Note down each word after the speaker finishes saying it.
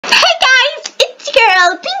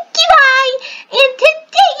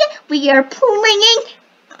we are playing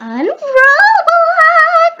on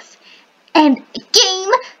Roblox and a game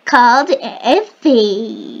called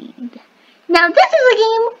Evade. Now this is a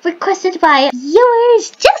game requested by viewers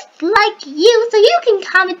just like you, so you can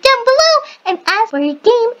comment down below and ask for a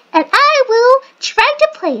game and I will try to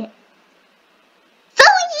play it. So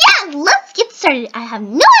yeah, let's get started. I have no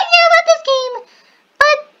idea about this game,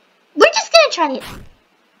 but we're just gonna try it.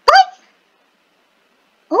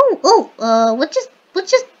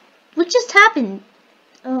 What just happened?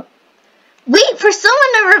 Wait for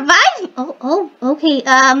someone to revive me. Okay.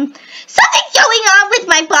 Something's going on with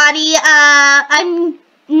my body.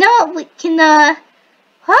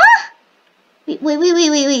 Huh? Wait.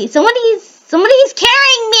 Somebody's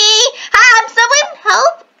carrying me. Someone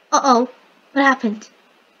help. What happened?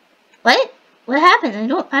 What happened? I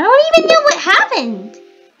don't even know what happened.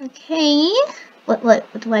 Okay. What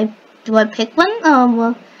do I pick one?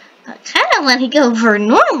 Well, I kind of want to go for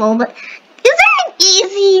normal, but is there an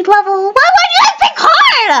easy level? Why did I pick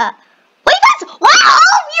hard? Wait, wow,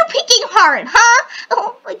 you picking hard, huh?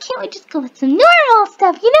 Oh, why can't we just go with some normal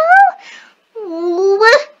stuff, you know?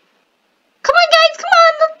 Oh, come on, guys, come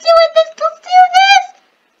on, let's do it, let's do this.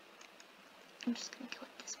 I'm just gonna go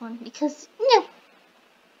with this one because,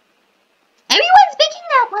 everyone's picking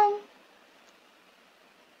that one.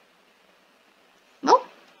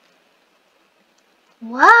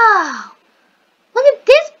 Wow, look at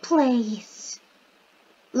this place.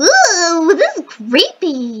 Ooh, this is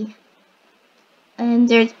creepy. And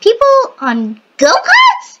there's people on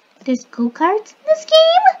go-karts? There's go-karts in this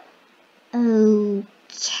game?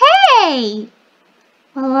 Okay.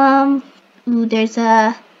 Well, there's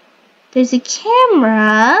a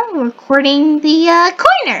camera recording the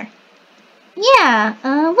corner. Yeah,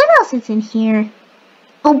 what else is in here?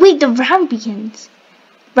 Oh wait, the round begins.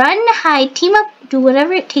 Run, hide, team up, do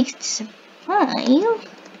whatever it takes to survive. How do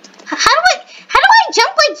I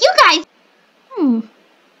jump like you guys?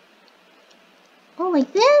 Oh,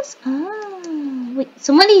 like this? Wait,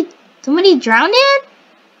 somebody drowned it?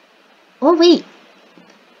 Oh, wait.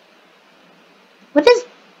 What does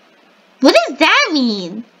that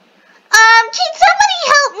mean? Can somebody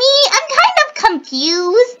help me? I'm kind of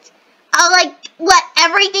confused. What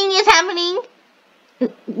everything is happening?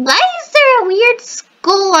 Why is there a weird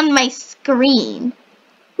skull on my screen?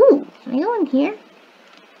 Ooh, can I go in here?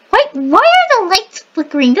 Why are the lights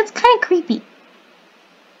flickering? That's kind of creepy.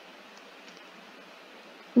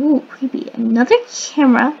 Ooh, creepy. Another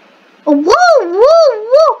camera. Oh,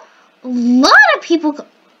 whoa! A lot of people go.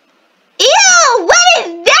 Ew! What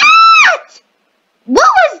is that? What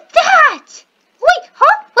was that? Wait,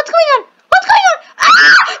 huh? What's going on? Ah!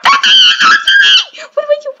 What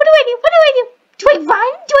do I do? Do I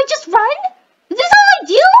run? Do I just run? Is this all I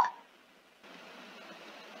do?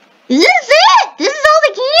 Is this it? This is all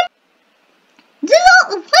the game? This is all.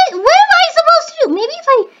 What am I supposed to do? Maybe if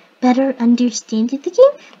I better understand the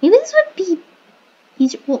game, maybe this would be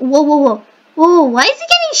easier. Whoa! Why is it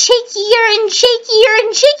getting shakier and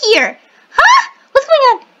shakier? Huh? What's going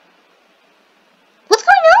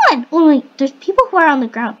on? Oh wait, there's people who are on the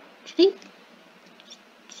ground. Should they?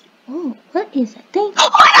 Oh, what is that thing? Oh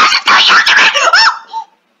my gosh, it's going on the ground!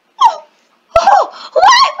 What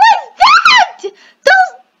was that?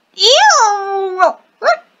 Ew!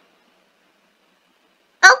 What?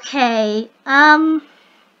 Okay,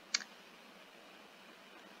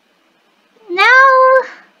 now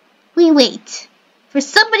we wait for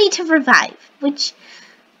somebody to revive, which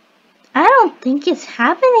I don't think is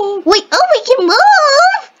happening. Wait, we can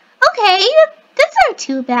move! Okay, that's not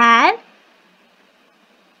too bad.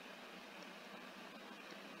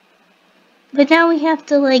 But now we have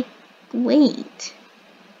to, wait.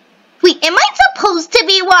 Wait, am I supposed to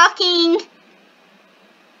be walking?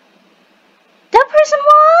 That person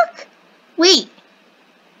walk? Wait,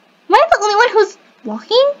 am I the only one who's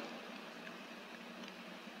walking?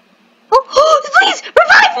 Oh, please,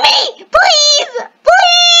 revive me! Please!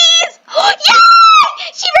 Oh, yeah!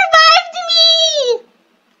 She revived me!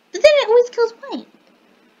 But then it always goes white.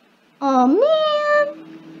 Oh, man.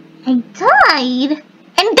 I died.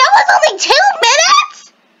 And that was only 2 minutes?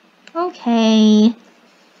 Okay.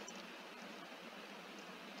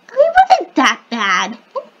 It wasn't that bad.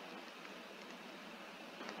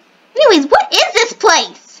 Anyways, what is this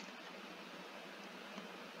place?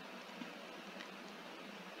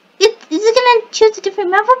 Is it gonna choose a different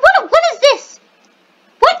map? What is this?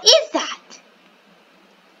 What is that?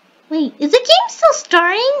 Wait, is the game still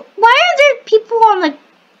starting? Why are there people on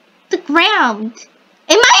the ground?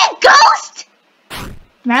 Am I a ghost?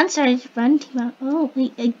 Round started, run team out. Oh,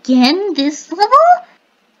 wait, again? This level?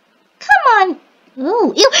 Come on.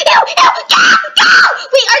 Oh, ew. Wait, are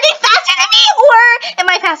they fast faster than me, or am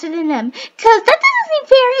I faster than them? Because that doesn't seem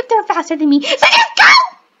fair if they're faster than me. So just go!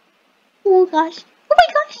 Oh gosh. Oh my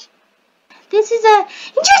gosh. This is a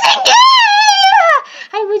interesting game!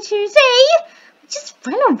 I would sure say. Just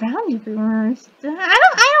run around everywhere. I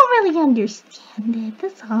don't really understand it.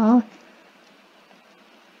 That's all.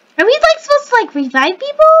 Are we like supposed to like revive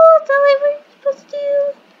people? Is that what we're supposed to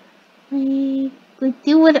do? Like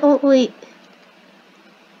do what? Oh wait.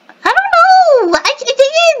 I don't know. I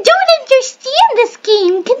don't understand this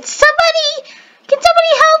game. Can somebody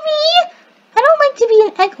help me? I don't like to be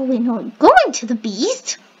an echo. Wait, no, I'm going to the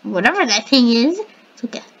beast. Whatever that thing is. It's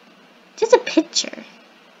okay. Just a picture.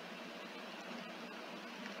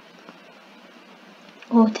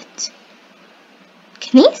 Oh, that's...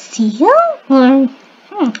 Can I see him? Or...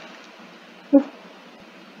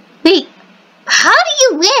 Wait, how do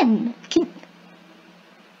you win?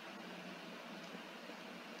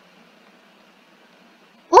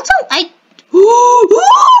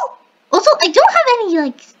 Also, I don't have any,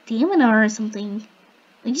 like, stamina or something.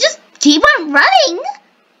 Like, just keep on running.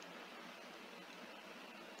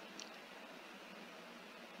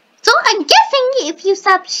 So, I'm guessing if you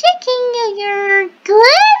stop shaking, you're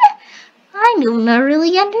good? I do not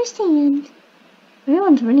really understand.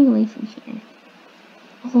 Everyone's running away from here.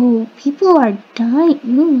 Oh, people are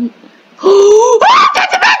dying. Ooh. Ah,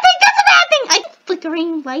 that's a bad thing! That's a bad thing! I think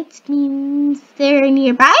flickering lights means they're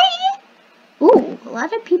nearby. Ooh, a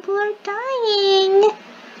lot of people are dying.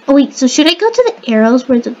 Oh wait, so should I go to the arrows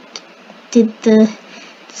where the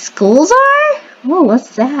skulls are? Oh,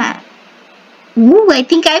 what's that? Ooh, I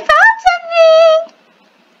think I found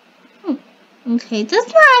something! Okay, that's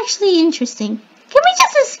not actually interesting. Can we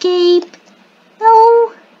just escape?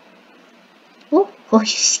 No. Oh, you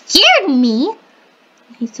scared me!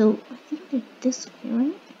 Okay, so I think they're this way,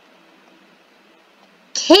 right?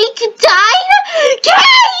 Cake died?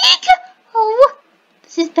 Cake! Oh,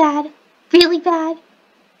 this is bad. Really bad.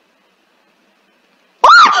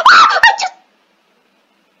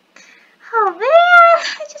 Oh man,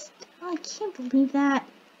 I can't believe that.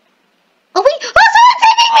 Oh wait, someone's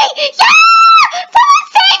saving me! Yeah!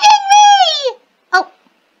 Someone's saving me! Oh.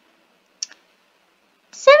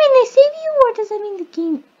 Does that mean they save you, or does that mean the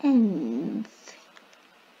game ends?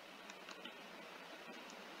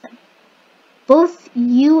 Both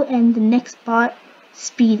you and the next bot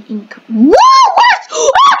speed increase. Whoa! What?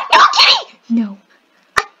 Oh, no, kitty! No.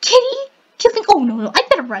 A kitty? Killing. Oh, no, I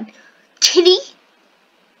better run. Kitty?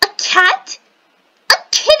 A cat? A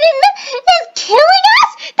kitten is killing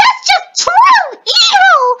us? That's just true!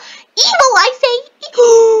 Evil! Evil, I say.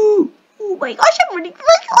 Oh my gosh, I'm running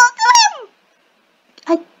really close to him.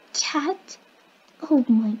 A cat? Oh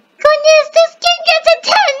my goodness, this game gets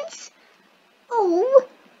intense! Oh.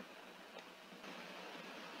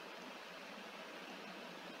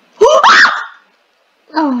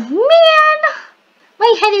 Oh man!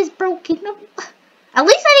 My head is broken. At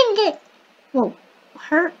least I didn't get, well,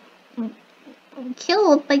 hurt.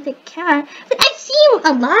 Killed by the cat. But I see him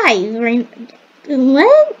alive, right?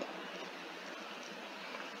 What?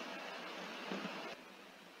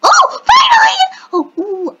 Oh, finally! Oh,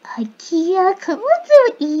 ooh, idea. Come on,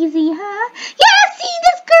 so easy, huh? Yeah, see,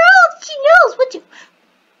 this girl, she knows what to...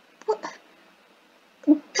 What?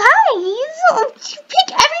 Guys, you pick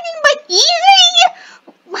everything but easy!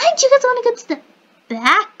 Why don't you guys want to go to the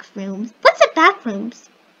back rooms? What's the back rooms?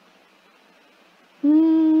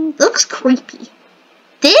 Looks creepy.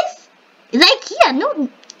 This is IKEA. No,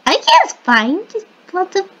 IKEA's fine. Just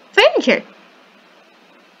lots of furniture.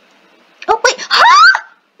 Oh wait, huh?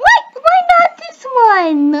 What? Why not this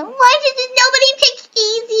one? Why doesn't nobody pick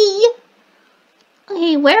easy?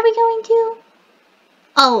 Okay, where are we going to?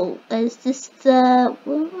 Oh, is this the,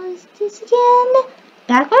 what was this again?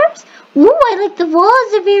 Backrooms? Ooh, I like the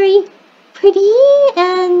walls. They're very pretty,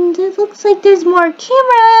 and it looks like there's more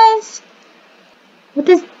cameras. What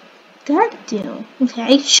does that do? Okay,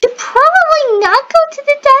 I should probably not go to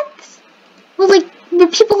the decks. Well, like, where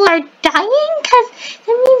people are dying, because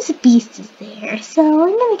that means the beast is there. So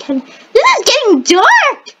I'm gonna kind of... This is getting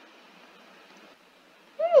dark!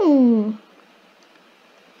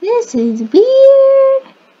 This is weird.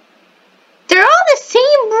 They're all the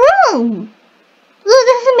same room. Ooh,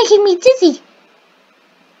 this is making me dizzy.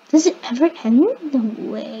 Does it ever end? No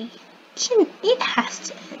way. It has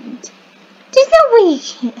to end. There's no way it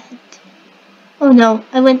can't end. Oh no,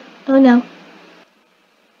 oh no.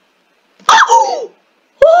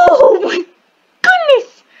 Oh my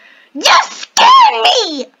goodness! You scared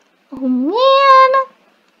me! Oh man.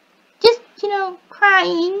 Just,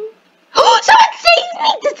 crying. Oh, someone saved me!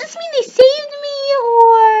 Does this mean they saved me,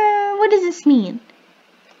 or what does this mean?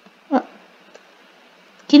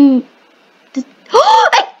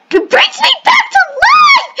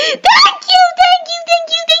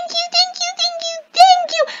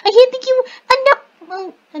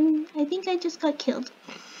 I think I just got killed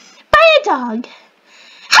by a dog.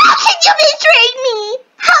 How can you betray me?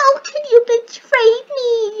 How can you betray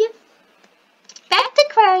me? Back to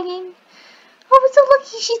crying. I was so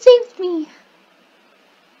lucky she saved me.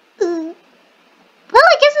 Well,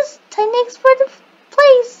 I guess it's time to explore the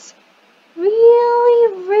place. Really,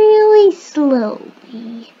 really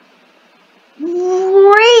slowly.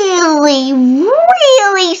 Really,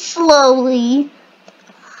 really slowly.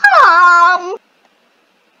 Oh,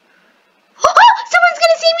 someone's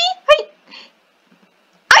gonna see me?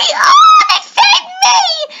 Oh, they saved me!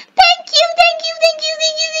 Thank you.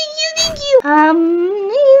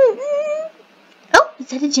 Oh, is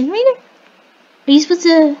that a generator? Are you supposed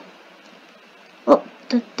to? Oh,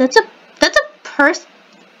 that's a person.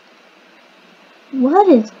 What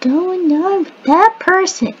is going on with that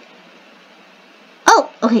person? Oh,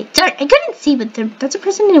 okay, sorry, I couldn't see, but that's a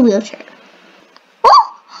person in a wheelchair.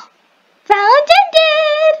 Oh, round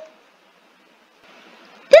ended.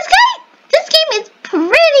 This game is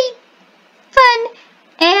pretty fun,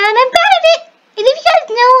 and I'm bad at it. And if you guys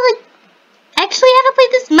know, actually how to play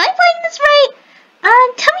this, am I playing this right?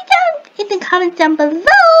 Tell me down in the comments down below.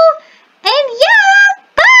 And yeah,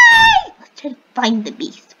 bye. Let's try to find the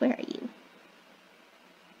beast. Where are you?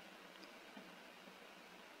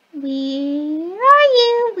 Where are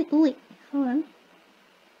you? Wait, hold on.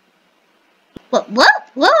 What?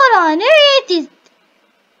 Hold on, there it is.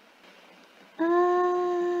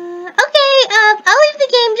 Okay, I'll leave the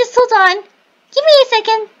game, just hold on. Give me a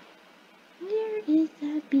second. Where is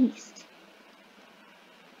that beast?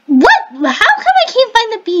 What? How come I can't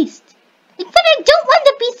find the beast? But I don't want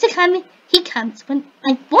the beast to come. He comes when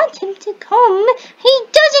I want him to come. He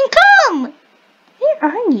doesn't come. Where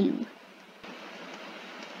are you?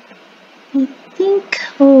 I think,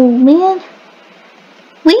 oh man.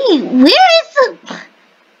 Wait, where is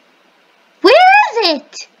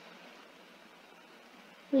it?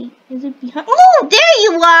 Wait, is it behind? Oh, there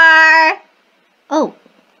you are! Oh,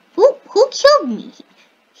 who killed me?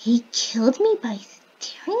 He killed me by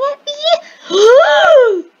staring at me?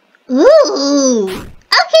 Ooh!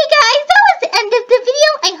 Okay guys,